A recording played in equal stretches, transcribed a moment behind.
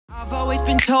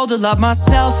always been told to love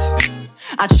myself.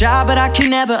 I try, but I can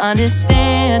never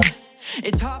understand.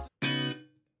 It's hard.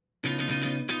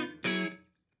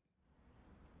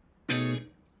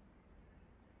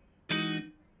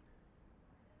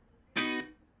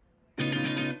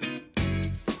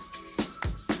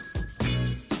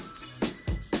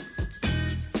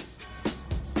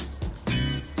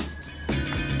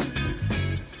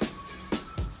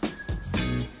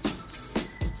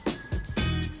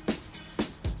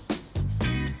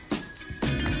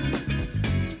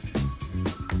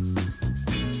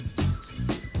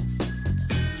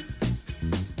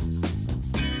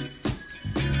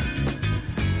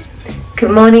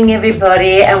 Good morning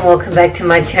everybody, and welcome back to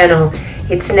my channel.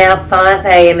 It's now 5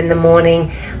 a.m. in the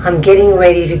morning. I'm getting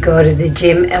ready to go to the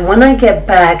gym, and when I get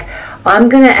back I'm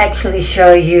going to actually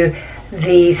show you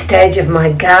the stage of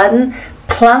my garden.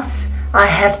 Plus I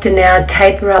have to now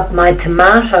taper up my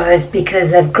tomatoes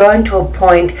because they've grown to a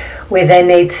point where they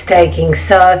need staking.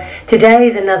 So today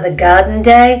is another garden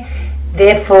day.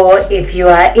 Therefore, if you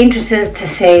are interested to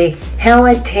see how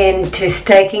I tend to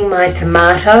staking my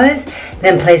tomatoes,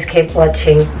 then please keep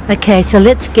watching. Okay, so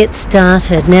let's get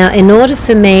started. Now, in order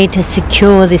for me to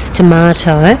secure this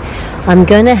tomato, I'm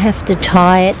going to have to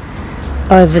tie it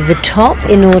over the top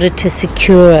in order to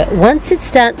secure it. Once it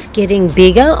starts getting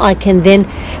bigger, I can then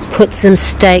put some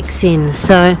stakes in.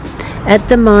 So at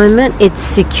the moment it's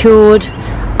secured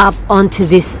up onto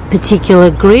this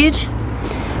particular grid,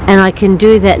 and I can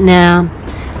do that now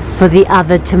for the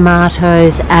other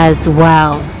tomatoes as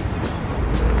well.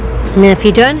 Now if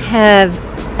you don't have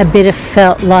a bit of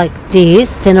felt like this,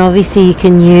 then obviously you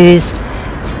can use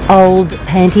old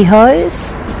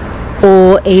pantyhose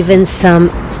or even some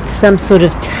sort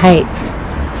of tape.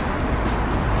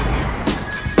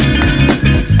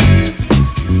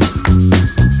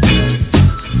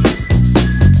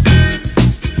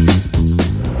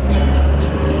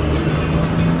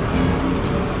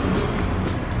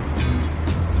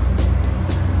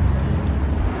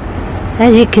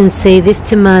 As you can see, this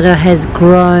tomato has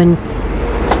grown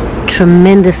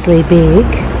tremendously big,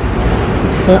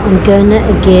 so I'm going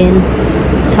to again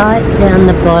tie it down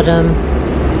the bottom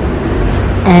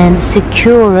and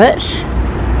secure it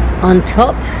on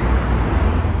top.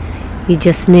 You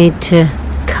just need to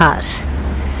cut,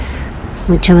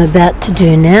 which I'm about to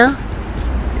do now.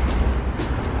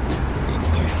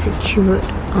 Just secure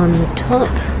it on the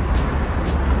top.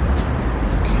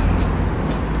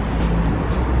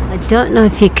 I don't know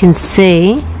if you can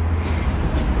see,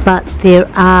 but there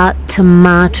are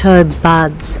tomato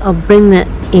buds. I'll bring that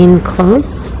in close.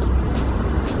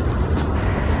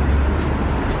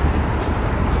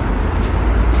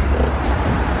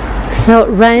 So it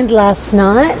rained last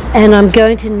night, and I'm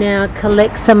going to now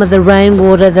collect some of the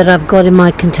rainwater that I've got in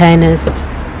my containers.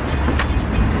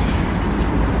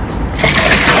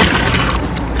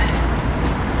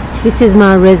 This is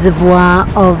my reservoir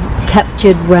of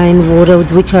captured rainwater,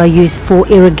 which I use for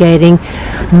irrigating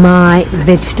my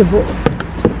vegetables.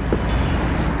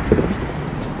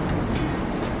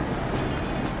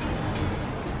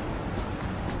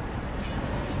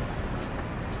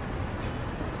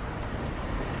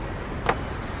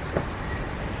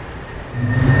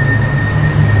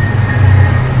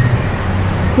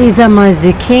 These are my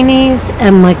zucchinis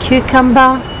and my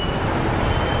cucumber.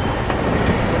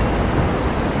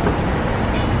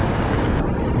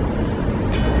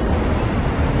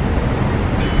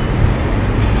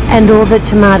 And all the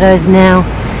tomatoes now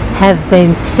have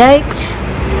been staked,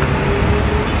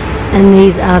 and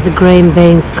these are the green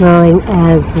beans growing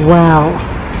as well.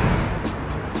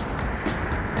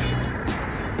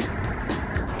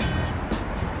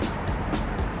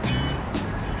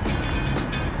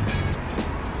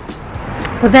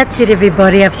 Well, that's it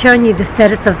everybody. I've shown you the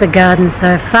status of the garden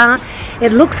so far.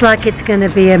 It looks like it's going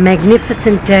to be a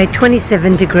magnificent day,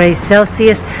 27 degrees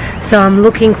Celsius, so I'm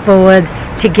looking forward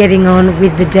to getting on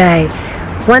with the day.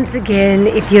 Once again,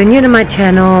 if you're new to my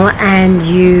channel and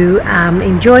you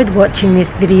enjoyed watching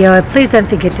this video, please don't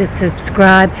forget to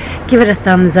subscribe, give it a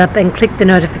thumbs up and click the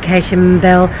notification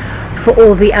bell for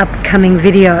all the upcoming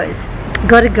videos.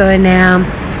 Gotta go now.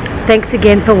 Thanks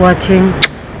again for watching.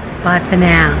 Bye for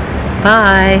now.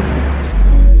 Bye.